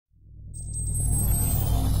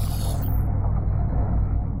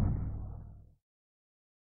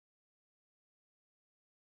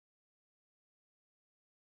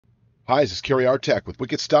Hi, this is Kerry Artek with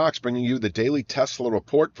Wicked Stocks, bringing you the daily Tesla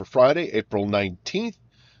report for Friday, April 19th,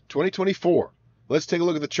 2024. Let's take a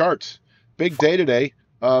look at the charts. Big day today,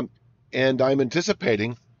 and I'm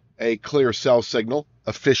anticipating a clear sell signal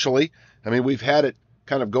officially. I mean, we've had it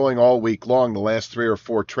kind of going all week long, the last 3 or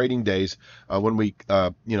 4 trading days, when we,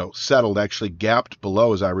 settled, actually gapped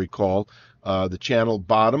below, as I recall, the channel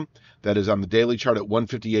bottom that is on the daily chart at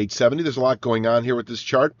 158.70. There's a lot going on here with this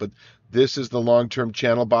chart, but this is the long-term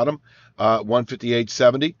channel bottom,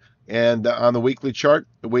 158.70. And on the weekly chart,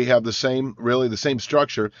 we have the same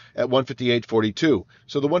structure at 158.42.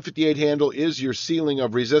 So the 158 handle is your ceiling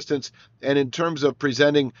of resistance. And in terms of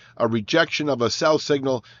presenting a rejection of a sell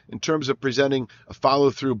signal, in terms of presenting a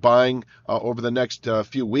follow-through buying over the next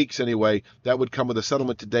few weeks anyway, that would come with a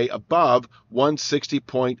settlement today above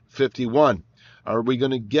 160.51. Are we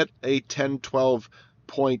going to get a 10, 12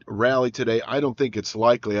 point rally today? I don't think it's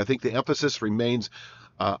likely. I think the emphasis remains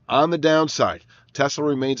on the downside. Tesla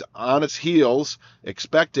remains on its heels,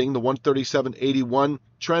 expecting the 137.81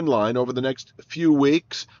 trend line over the next few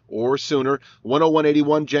weeks or sooner,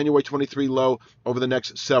 101.81 January 23 low over the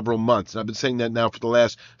next several months. And I've been saying that now for the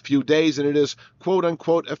last few days, and it is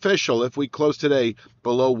quote-unquote official if we close today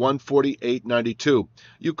below 148.92.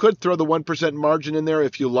 You could throw the 1% margin in there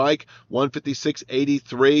if you like,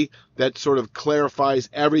 156.83. That sort of clarifies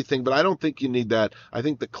everything, but I don't think you need that. I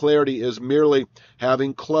think the clarity is merely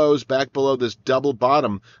having closed back below this double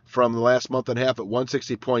bottom from the last month and a half at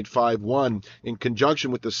 160.51 in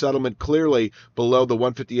conjunction with the settlement clearly below the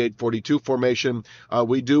 158.42 formation.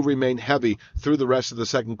 We do remain heavy through the rest of the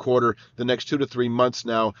second quarter, the next 2 to 3 months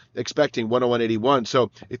now, expecting 101.81. So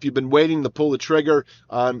if you've been waiting to pull the trigger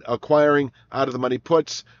on acquiring out of the money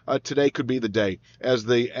puts, today could be the day. As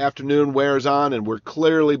the afternoon wears on and we're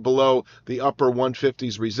clearly below the upper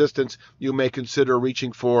 150s resistance, you may consider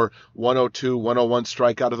reaching for 102, 101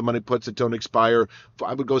 strike out of the money puts that don't expire.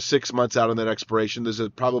 I would go 6 months out on that expiration. This is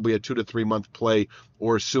probably a 2 to 3 month play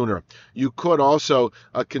or sooner. You could also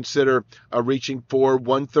consider reaching for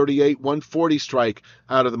 138, 140 strike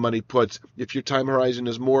out of the money puts. If your time horizon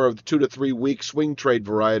is more of the 2 to 3 week swing trade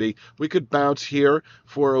variety, we could bounce here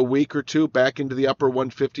for a week or two back into the upper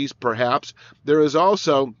 150s perhaps. There is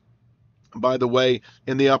also, by the way,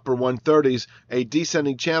 in the upper 130s, a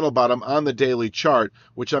descending channel bottom on the daily chart,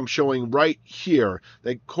 which I'm showing right here,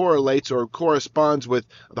 that correlates or corresponds with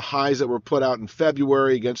the highs that were put out in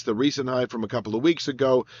February against the recent high from a couple of weeks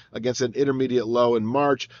ago, against an intermediate low in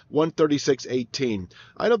March, 136.18.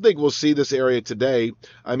 I don't think we'll see this area today.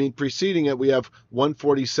 I mean, preceding it, we have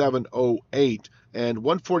 147.08, and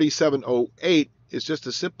 147.08 is just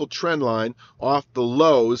a simple trend line off the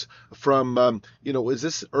lows from, is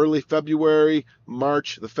this early February,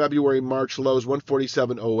 March, the February-March lows,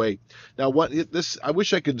 147.08. Now, I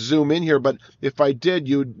wish I could zoom in here, but if I did,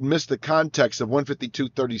 you'd miss the context of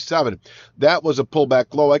 152.37. That was a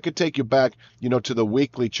pullback low. I could take you back, to the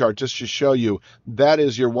weekly chart just to show you that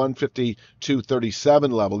is your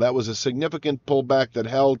 152.37 level. That was a significant pullback that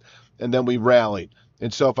held, and then we rallied.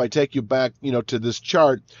 And so if I take you back, to this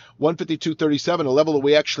chart, 152.37, a level that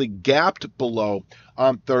we actually gapped below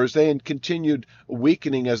on Thursday and continued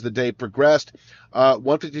weakening as the day progressed.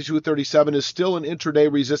 152.37 is still an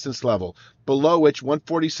intraday resistance level, below which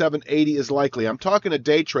 147.80 is likely. I'm talking to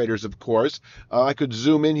day traders, of course. I could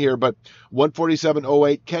zoom in here, but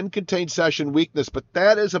 147.08 can contain session weakness, but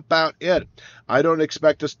that is about it. I don't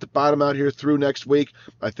expect us to bottom out here through next week.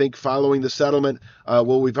 I think following the settlement,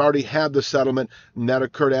 we've already had the settlement, and that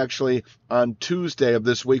occurred actually on Tuesday of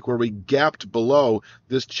this week, where we gapped below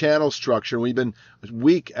this channel structure. We've been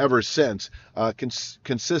weak ever since.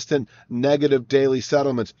 Consistent negative daily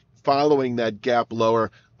settlements following that gap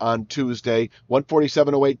lower on Tuesday.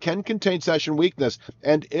 147.08 can contain session weakness,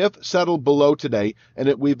 and if settled below today,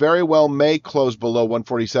 and we very well may close below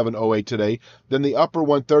 147.08 today, then the upper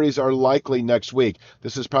 130s are likely next week.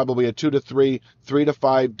 This is probably a 2 to 3, 3 to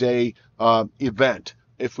 5 day event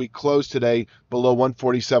if we close today below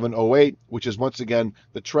 147.08, which is once again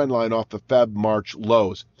the trend line off the Feb-March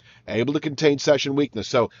lows. Able to contain session weakness.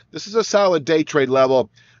 So this is a solid day trade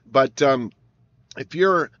level, but if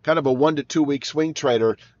you're kind of a 1 to 2 week swing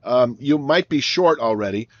trader, you might be short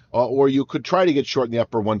already, or you could try to get short in the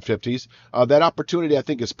upper 150s. That opportunity, I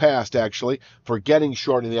think, is past, actually, for getting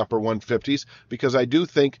short in the upper 150s, because I do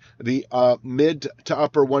think the mid to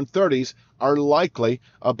upper 130s are likely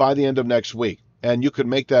by the end of next week. And you could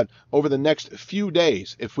make that over the next few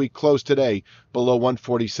days if we close today below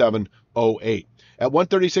 147.08. At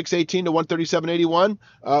 136.18 to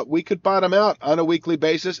 137.81, we could bottom out on a weekly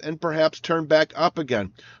basis and perhaps turn back up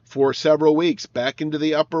again for several weeks, back into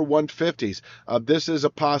the upper 150s. This is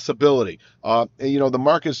a possibility. The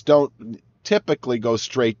markets don't typically go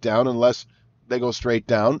straight down unless they go straight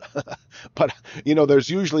down. But, there's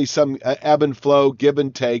usually some ebb and flow, give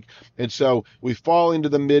and take. And so we fall into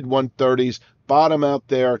the mid 130s, bottom out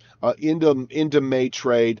there into May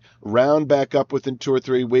trade, round back up within 2 or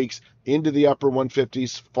 3 weeks, into the upper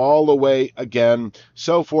 150s, fall away again,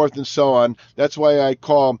 so forth and so on. That's why I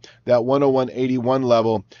call that 101.81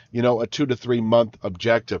 level, a 2 to 3 month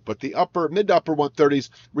objective. But the mid to upper 130s,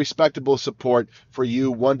 respectable support for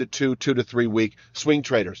you 1 to 2, 2 to 3 week swing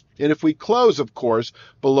traders. And if we close, of course,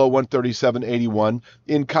 below 137.81,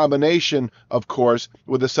 in combination, of course,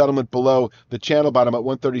 with a settlement below the channel bottom at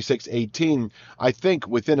 136.18, I think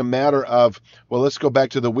within a matter of, let's go back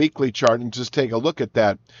to the weekly chart and just take a look at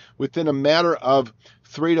that. Within a matter of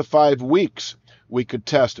 3 to 5 weeks, we could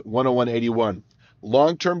test 101.81.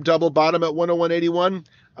 Long-term double bottom at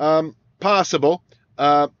 101.81, possible,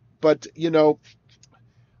 but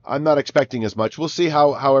I'm not expecting as much. We'll see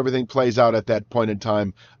how everything plays out at that point in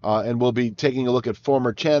time, and we'll be taking a look at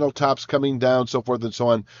former channel tops coming down, so forth and so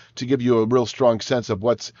on, to give you a real strong sense of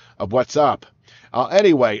what's up.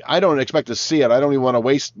 Anyway, I don't expect to see it. I don't even want to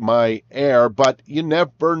waste my air, but you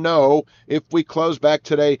never know. If we close back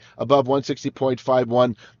today above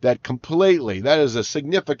 160.51, that is a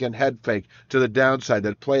significant head fake to the downside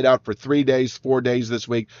that played out for 3 days, 4 days this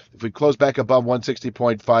week. If we close back above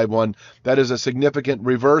 160.51, that is a significant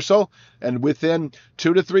reversal, and within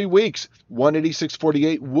 2 to 3 weeks,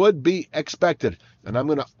 186.48 would be expected. And I'm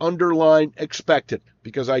going to underline expected,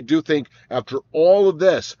 because I do think after all of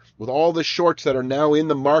this, with all the shorts that are now in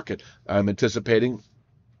the market, I'm anticipating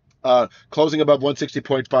closing above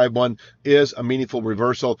 160.51 is a meaningful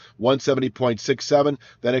reversal. 170.67,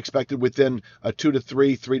 then expected within 2 to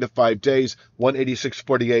 3 to 5 days.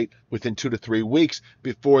 186.48 within 2 to 3 weeks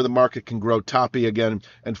before the market can grow toppy again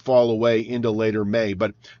and fall away into later May.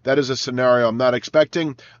 But that is a scenario I'm not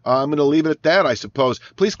expecting. I'm going to leave it at that, I suppose.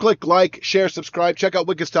 Please click like, share, subscribe. Check out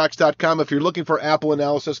wickedstocks.com. If you're looking for Apple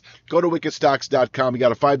analysis, go to wickedstocks.com. You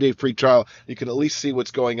got a 5-day free trial. You can at least see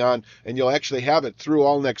what's going on, and you'll actually have it through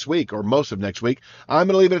all next week, or most of next week. I'm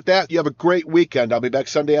going to leave it at that. You have a great weekend. I'll be back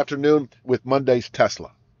Sunday afternoon with Monday's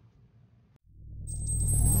Tesla.